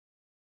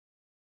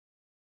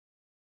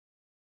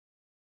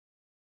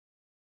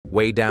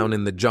Way down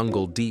in the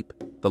jungle deep,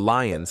 the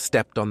lion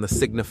stepped on the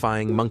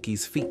signifying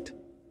monkey's feet.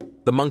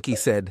 The monkey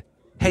said,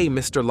 "Hey,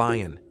 Mr.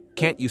 Lion,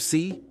 can't you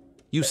see?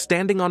 You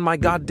standing on my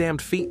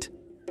goddamned feet."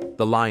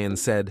 The lion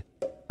said,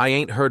 "I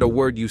ain't heard a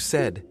word you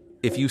said.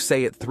 If you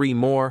say it 3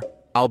 more,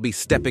 I'll be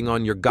stepping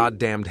on your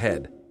goddamned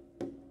head."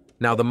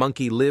 Now the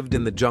monkey lived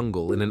in the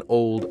jungle in an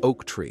old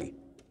oak tree.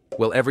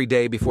 Well, every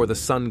day before the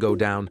sun go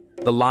down,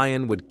 the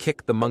lion would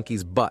kick the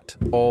monkey's butt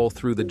all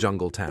through the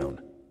jungle town.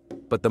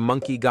 But the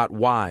monkey got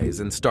wise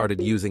and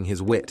started using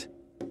his wit.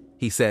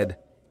 He said,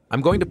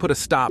 "I'm going to put a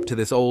stop to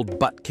this old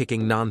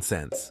butt-kicking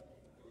nonsense."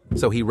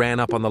 So he ran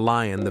up on the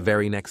lion the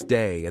very next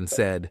day and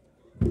said,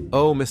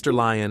 "Oh, Mr.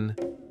 Lion,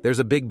 there's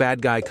a big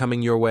bad guy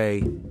coming your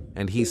way,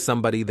 and he's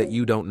somebody that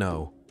you don't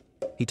know.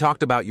 He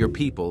talked about your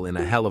people in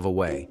a hell of a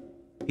way.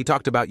 He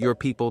talked about your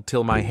people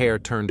till my hair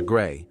turned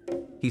gray.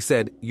 He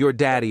said, your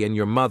daddy and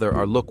your mother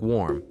are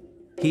lukewarm.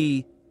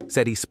 He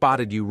said he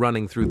spotted you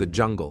running through the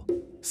jungle,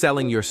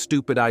 selling your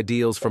stupid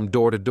ideals from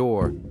door to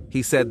door.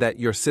 He said that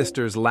your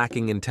sister's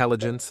lacking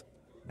intelligence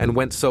and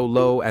went so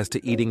low as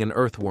to eating an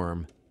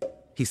earthworm.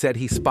 He said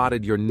he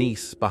spotted your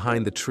niece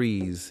behind the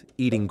trees,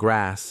 eating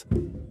grass,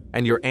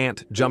 and your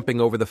aunt jumping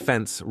over the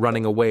fence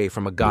running away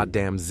from a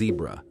goddamn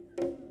zebra.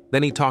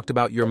 Then he talked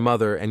about your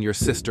mother and your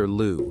sister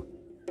Lou.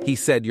 He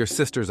said your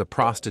sister's a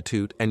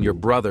prostitute and your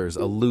brother's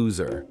a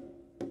loser."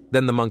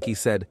 Then the monkey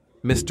said,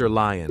 "Mr.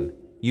 Lion,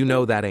 you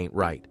know that ain't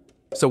right.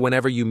 So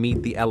whenever you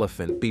meet the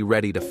elephant, be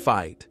ready to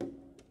fight."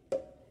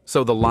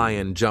 So the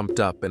lion jumped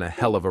up in a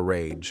hell of a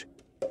rage.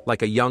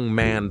 Like a young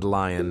maned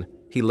lion,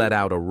 he let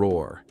out a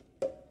roar.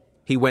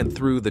 He went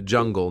through the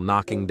jungle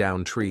knocking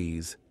down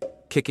trees,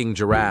 kicking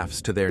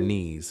giraffes to their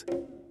knees.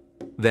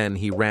 Then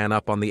he ran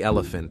up on the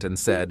elephant and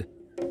said,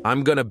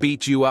 "I'm gonna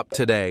beat you up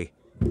today."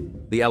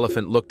 The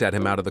elephant looked at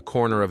him out of the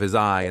corner of his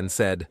eye and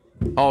said,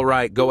 "All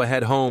right, go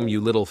ahead home,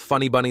 you little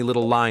funny bunny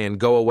little lion,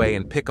 go away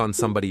and pick on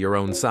somebody your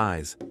own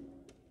size."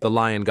 The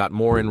lion got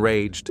more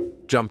enraged,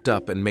 jumped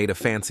up and made a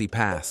fancy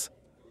pass.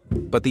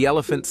 But the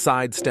elephant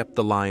sidestepped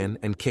the lion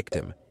and kicked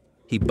him.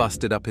 He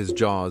busted up his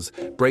jaws,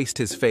 braced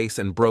his face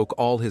and broke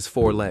all his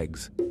 4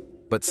 legs.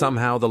 But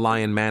somehow the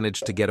lion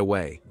managed to get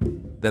away.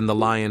 Then the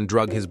lion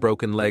drug his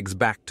broken legs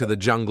back to the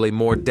jungle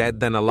more dead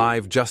than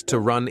alive just to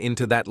run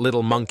into that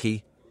little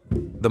monkey.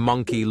 The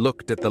monkey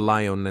looked at the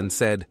lion and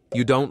said,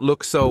 "You don't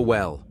look so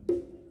well.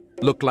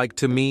 Look like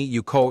to me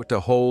you caught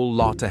a whole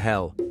lot of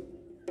hell.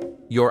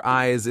 Your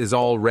eyes is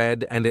all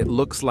red and it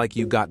looks like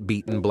you got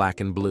beaten black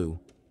and blue."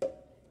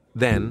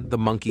 Then the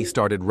monkey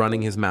started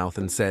running his mouth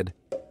and said,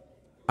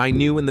 "I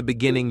knew in the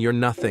beginning you're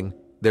nothing.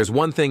 There's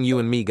one thing you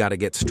and me gotta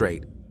get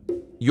straight.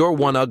 You're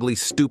one ugly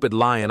stupid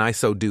lion I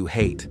so do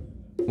hate.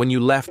 When you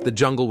left, the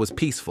jungle was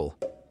peaceful.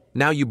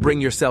 Now you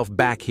bring yourself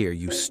back here,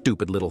 you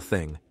stupid little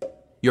thing.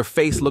 Your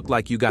face looked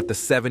like you got the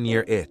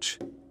 7-year itch.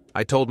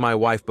 I told my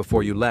wife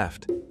before you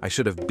left, I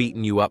should have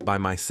beaten you up by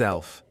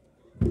myself.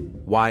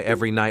 Why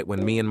every night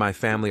when me and my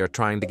family are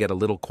trying to get a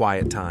little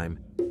quiet time,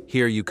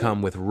 here you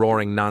come with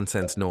roaring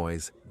nonsense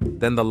noise."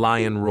 Then the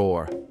lion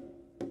roar.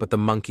 But the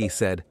monkey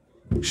said,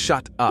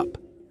 "Shut up.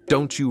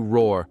 Don't you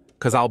roar,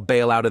 'cause I'll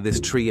bail out of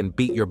this tree and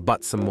beat your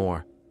butt some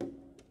more."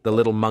 The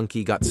little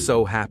monkey got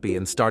so happy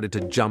and started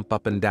to jump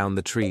up and down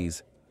the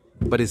trees.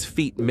 But his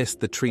feet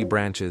missed the tree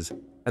branches,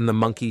 and the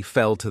monkey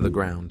fell to the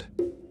ground.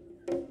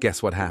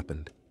 Guess what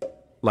happened?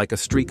 Like a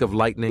streak of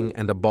lightning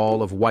and a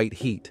ball of white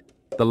heat,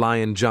 the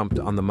lion jumped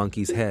on the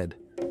monkey's head.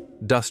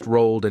 Dust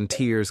rolled and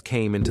tears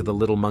came into the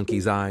little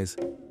monkey's eyes.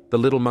 The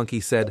little monkey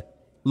said,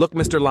 "Look,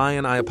 Mr.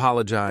 Lion, I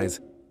apologize,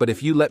 but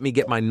if you let me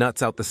get my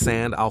nuts out the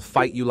sand, I'll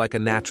fight you like a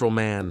natural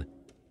man.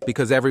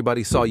 Because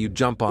everybody saw you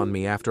jump on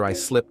me after I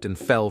slipped and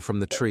fell from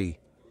the tree.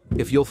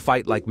 If you'll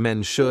fight like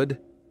men should,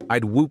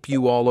 I'd whoop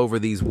you all over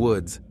these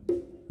woods."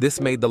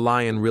 This made the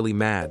lion really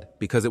mad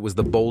because it was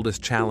the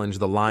boldest challenge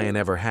the lion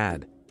ever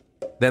had.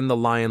 Then the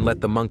lion let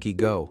the monkey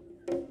go.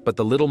 But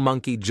the little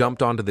monkey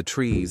jumped onto the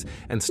trees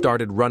and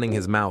started running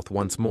his mouth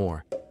once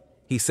more.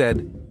 He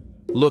said,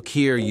 "Look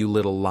here, you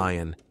little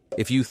lion.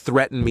 If you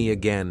threaten me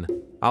again,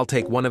 I'll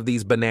take one of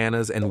these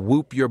bananas and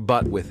whoop your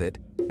butt with it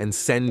and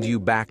send you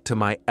back to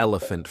my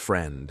elephant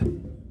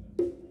friend."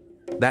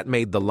 That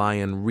made the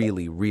lion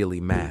really,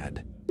 really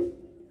mad.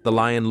 The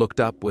lion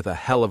looked up with a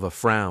hell of a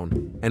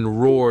frown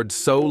and roared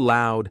so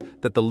loud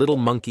that the little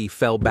monkey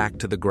fell back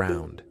to the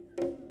ground.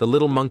 The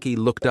little monkey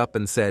looked up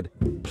and said,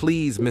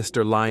 "Please,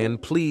 Mr. Lion,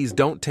 please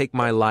don't take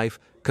my life,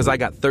 'cause I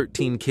got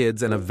 13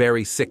 kids and a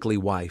very sickly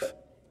wife."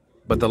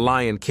 But the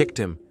lion kicked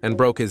him and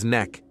broke his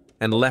neck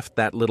and left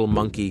that little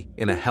monkey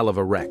in a hell of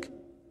a wreck.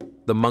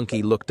 The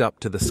monkey looked up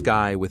to the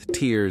sky with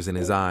tears in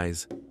his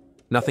eyes.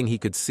 Nothing he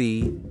could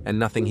see and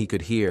nothing he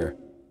could hear.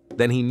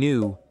 Then he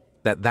knew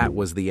that that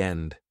was the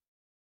end.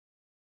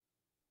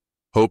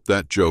 Hope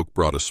that joke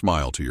brought a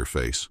smile to your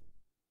face.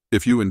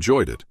 If you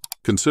enjoyed it,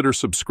 consider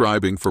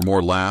subscribing for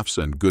more laughs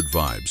and good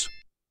vibes.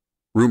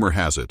 Rumor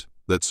has it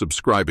that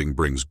subscribing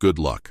brings good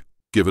luck.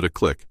 Give it a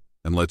click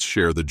and let's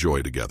share the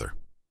joy together.